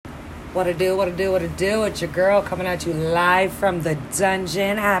What it do, what it do, what it do. It's your girl coming at you live from the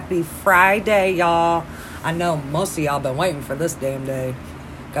dungeon. Happy Friday, y'all. I know most of y'all been waiting for this damn day.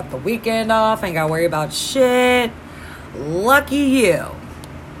 Got the weekend off, ain't got to worry about shit. Lucky you.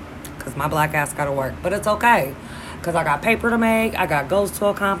 Because my black ass got to work. But it's okay. Because I got paper to make, I got goals to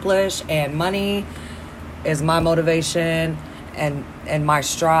accomplish, and money is my motivation and my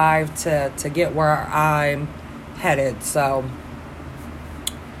strive to get where I'm headed. So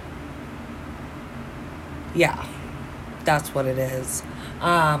yeah, that's what it is.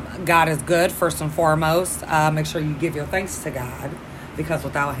 God is good, first and foremost. Make sure you give your thanks to God, because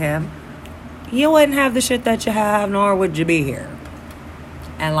without him, you wouldn't have the shit that you have, nor would you be here.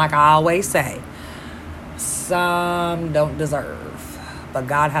 And like I always say, some don't deserve, but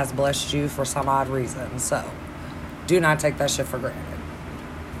God has blessed you for some odd reason. So do not take that shit for granted.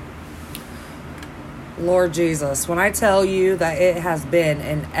 Lord Jesus, when I tell you that it has been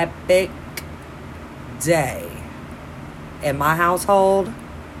an epic day in my household,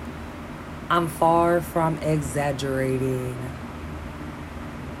 I'm far from exaggerating.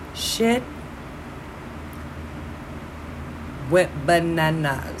 Shit went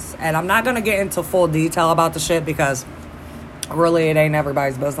bananas. And I'm not going to get into full detail about the shit because really it ain't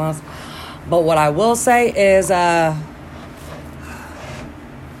everybody's business. But what I will say is I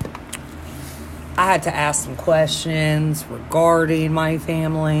had to ask some questions regarding my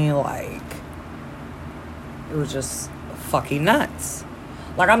family. Like, it was just fucking nuts.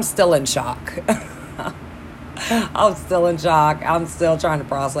 Like, I'm still in shock. I'm still in shock. I'm still trying to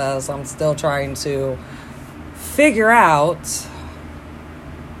process. I'm still trying to figure out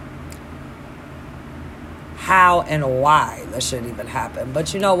how and why this shit even happened.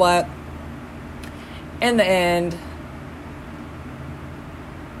 But you know what? In the end,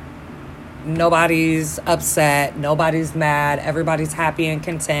 nobody's upset, nobody's mad, everybody's happy and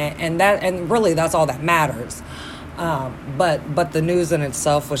content, and really that's all that matters. But the news in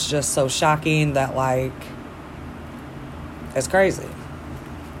itself was just so shocking that, like, it's crazy.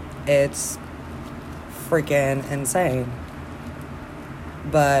 It's freaking insane.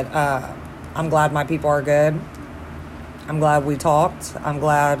 But I'm glad my people are good. I'm glad we talked. I'm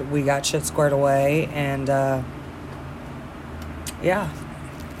glad we got shit squared away, and yeah.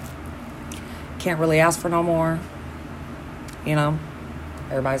 Can't really ask for no more. You know,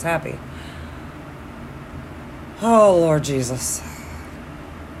 everybody's happy. Oh, Lord Jesus.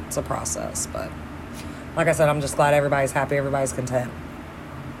 It's a process, but like I said, I'm just glad everybody's happy, everybody's content.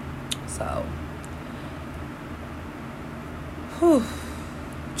 So, whew,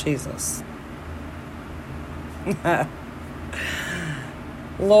 Jesus.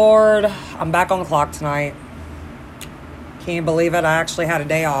 Lord, I'm back on the clock tonight. Can't believe it. I actually had a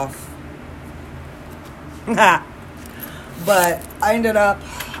day off. But I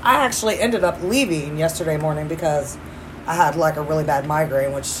actually ended up leaving yesterday morning because I had like a really bad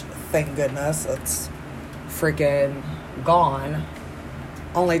migraine, which thank goodness it's freaking gone.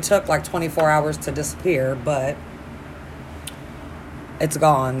 Only took like 24 hours to disappear, but it's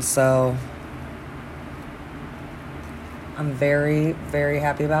gone. So I'm very, very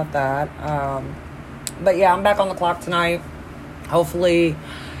happy about that. But yeah, I'm back on the clock tonight. Hopefully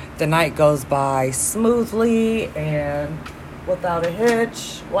the night goes by smoothly and without a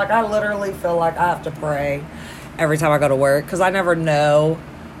hitch. Like, I literally feel like I have to pray every time I go to work, because I never know,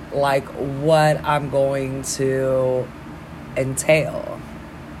 like, what I'm going to entail.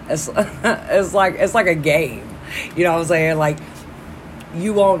 It's like a game. You know what I'm saying? Like,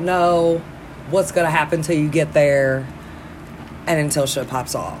 you won't know what's going to happen till you get there and until shit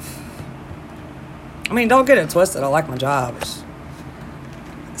pops off. I mean, don't get it twisted. I like my job.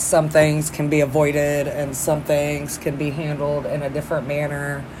 Some things can be avoided and some things can be handled in a different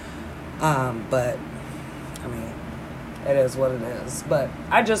manner. But, I mean, it is what it is. But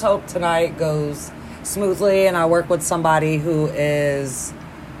I just hope tonight goes smoothly and I work with somebody who is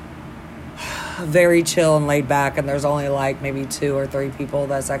very chill and laid back. And there's only like maybe 2 or 3 people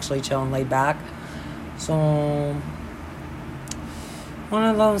that's actually chill and laid back. So, one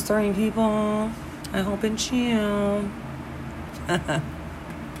of those 3 people, I hope it's chill.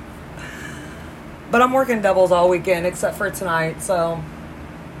 But I'm working doubles all weekend except for tonight, so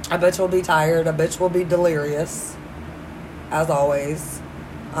I bet you'll be tired. I bet you'll be delirious, as always.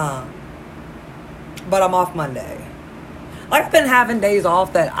 But I'm off Monday. Like, I've been having days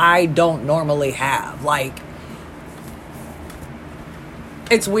off that I don't normally have. Like,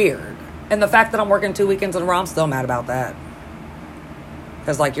 it's weird. And the fact that I'm working 2 weekends in a row, I'm still mad about that.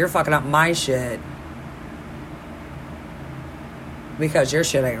 Because, like, you're fucking up my shit because your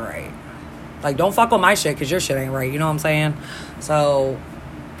shit ain't right. Like, don't fuck with my shit because your shit ain't right. You know what I'm saying? So,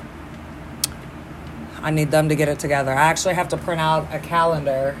 I need them to get it together. I actually have to print out a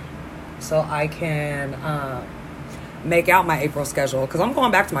calendar so I can make out my April schedule, because I'm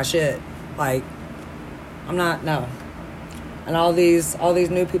going back to my shit. Like, I'm not, no. And all these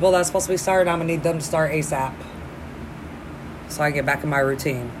new people that's supposed to be starting, I'm gonna need them to start ASAP so I get back in my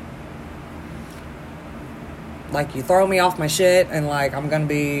routine. Like, you throw me off my shit and like I'm gonna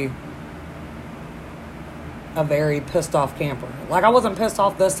be a very pissed off camper. Like, I wasn't pissed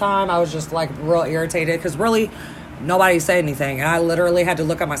off this time. I was just like real irritated because really nobody said anything, and I literally had to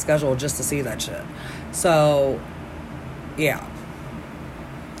look at my schedule just to see that shit. So yeah,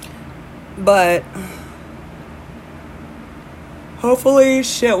 but hopefully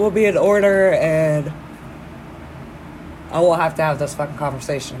shit will be in order and I will have to have this fucking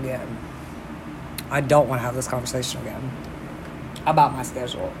conversation again. I don't want to have this conversation again about my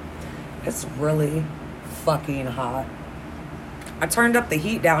schedule. It's really fucking hot. I turned up the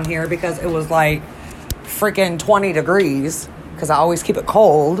heat down here because it was like freaking 20 degrees because I always keep it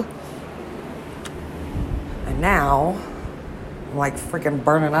cold. And now I'm like freaking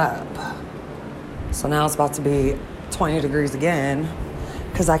burning up. So now it's about to be 20 degrees again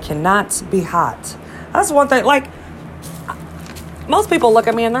because I cannot be hot. That's one thing. Like, most people look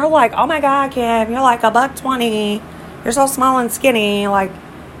at me and they're like, oh my God, Kim, you're like $120. You're so small and skinny. Like,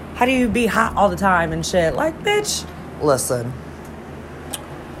 how do you be hot all the time and shit? Like, bitch, listen.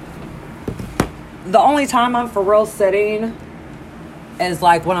 The only time I'm for real sitting is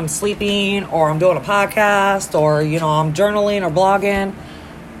like when I'm sleeping or I'm doing a podcast or, you know, I'm journaling or blogging.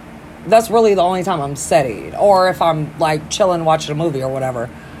 That's really the only time I'm sitting. Or if I'm like chilling, watching a movie or whatever.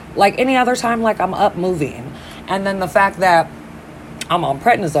 Like any other time, like I'm up moving. And then the fact that I'm on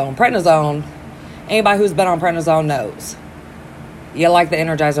prednisone, anybody who's been on prednisone knows. You like the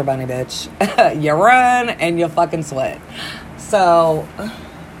Energizer Bunny, bitch. You run and you fucking sweat. So,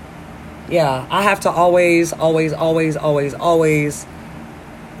 yeah, I have to always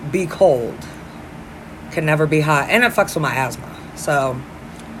be cold. Can never be hot. And it fucks with my asthma. So,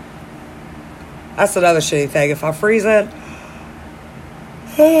 that's another shitty thing. If I freeze it,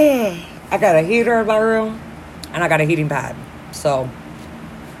 I got a heater in my room and I got a heating pad. So,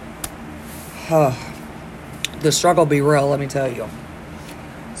 the struggle be real, let me tell you.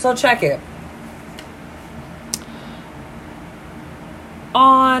 So check it.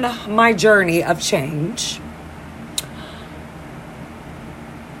 On my journey of change,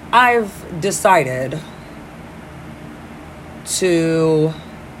 I've decided to,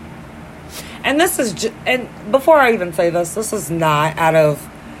 and this is, and before I even say this, this is not out of,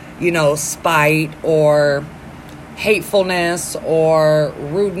 you know, spite or hatefulness or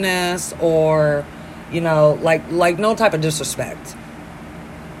rudeness or, you know, like no type of disrespect.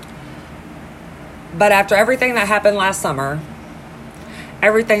 But after everything that happened last summer,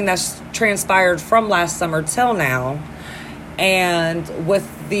 everything that's transpired from last summer till now, and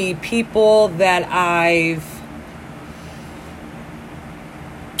with the people that I've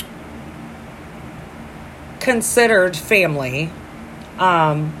considered family,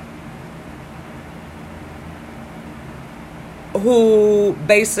 who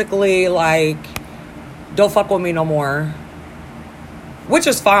basically like don't fuck with me no more, which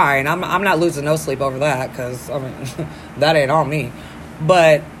is fine. I'm not losing no sleep over that because I mean that ain't on me.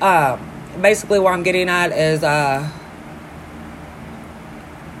 But basically what I'm getting at is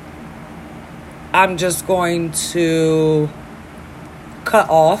I'm just going to cut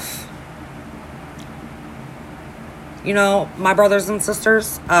off, you know, my brothers and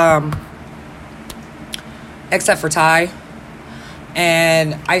sisters, except for Ty.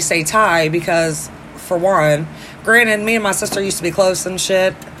 And I say Ty because, for one, granted, me and my sister used to be close and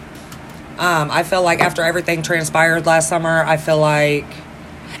shit. I feel like after everything transpired last summer, I feel like,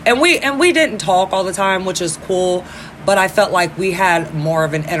 and we didn't talk all the time, which is cool, but I felt like we had more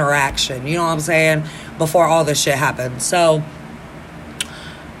of an interaction, you know what I'm saying, before all this shit happened. So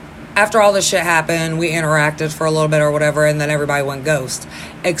after all this shit happened, we interacted for a little bit or whatever, and then everybody went ghost,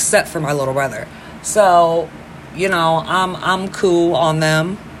 except for my little brother. So, you know, I'm cool on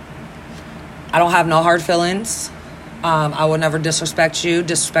them. I don't have no hard feelings. I would never disrespect you,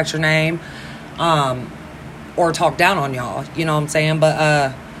 disrespect your name, or talk down on y'all. You know what I'm saying?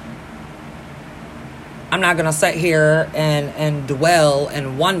 But I'm not going to sit here and dwell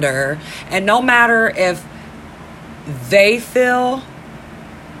and wonder. And no matter if they feel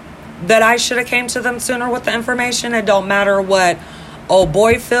that I should have came to them sooner with the information, it don't matter what old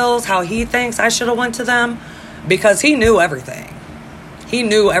boy feels, how he thinks I should have went to them, because he knew everything. He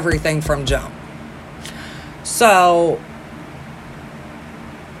knew everything from jump. So,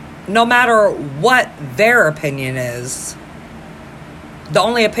 no matter what their opinion is, the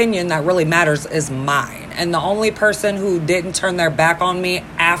only opinion that really matters is mine. And the only person who didn't turn their back on me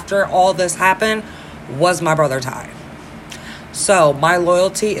after all this happened was my brother Ty. So my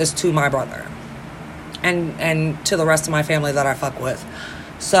loyalty is to my brother and to the rest of my family that I fuck with.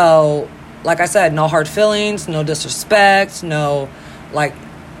 So, like I said, no hard feelings, no disrespect, no, like,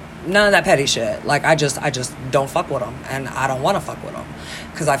 none of that petty shit. Like, I just don't fuck with them, and I don't want to fuck with them,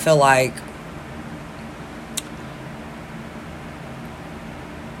 because I feel like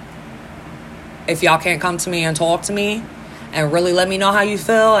if y'all can't come to me and talk to me and really let me know how you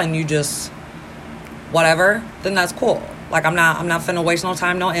feel, and you just whatever, then that's cool. Like, I'm not finna waste no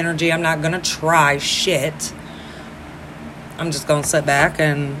time, no energy. I'm not gonna try shit. I'm just gonna sit back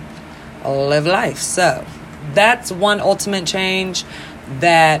and live life. So that's one ultimate change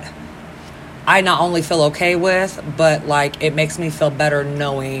that I not only feel okay with, but like it makes me feel better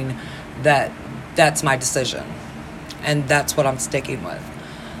knowing that that's my decision and that's what I'm sticking with.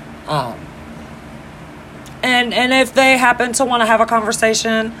 And if they happen to want to have a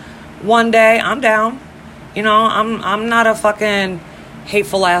conversation one day, I'm down. You know, I'm not a fucking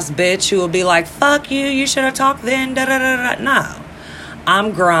hateful ass bitch who will be like, fuck you, you should have talked then, da da da da. No.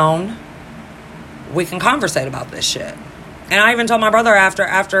 I'm grown. We can conversate about this shit. And I even told my brother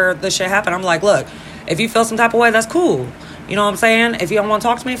after this shit happened, I'm like, look, if you feel some type of way, that's cool. You know what I'm saying? If you don't want to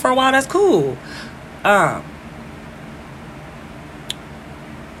talk to me for a while, that's cool. But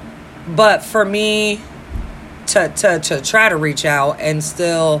for me to try to reach out and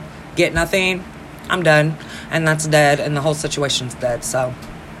still get nothing, I'm done. And that's dead. And the whole situation's dead. So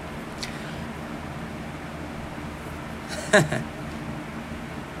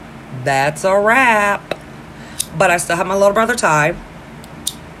that's a wrap. But I still have my little brother Ty,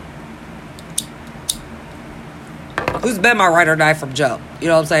 who's been my ride or die from jump. You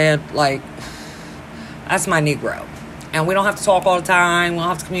know what I'm saying? Like, that's my Negro. And we don't have to talk all the time. We don't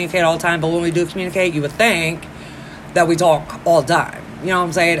have to communicate all the time. But when we do communicate, you would think that we talk all the time. You know what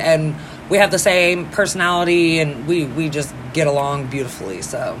I'm saying? And we have the same personality, and we just get along beautifully.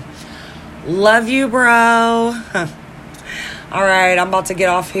 So, love you, bro. All right, I'm about to get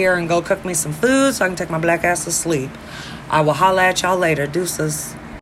off here and go cook me some food so I can take my black ass to sleep. I will holla at y'all later. Deuces.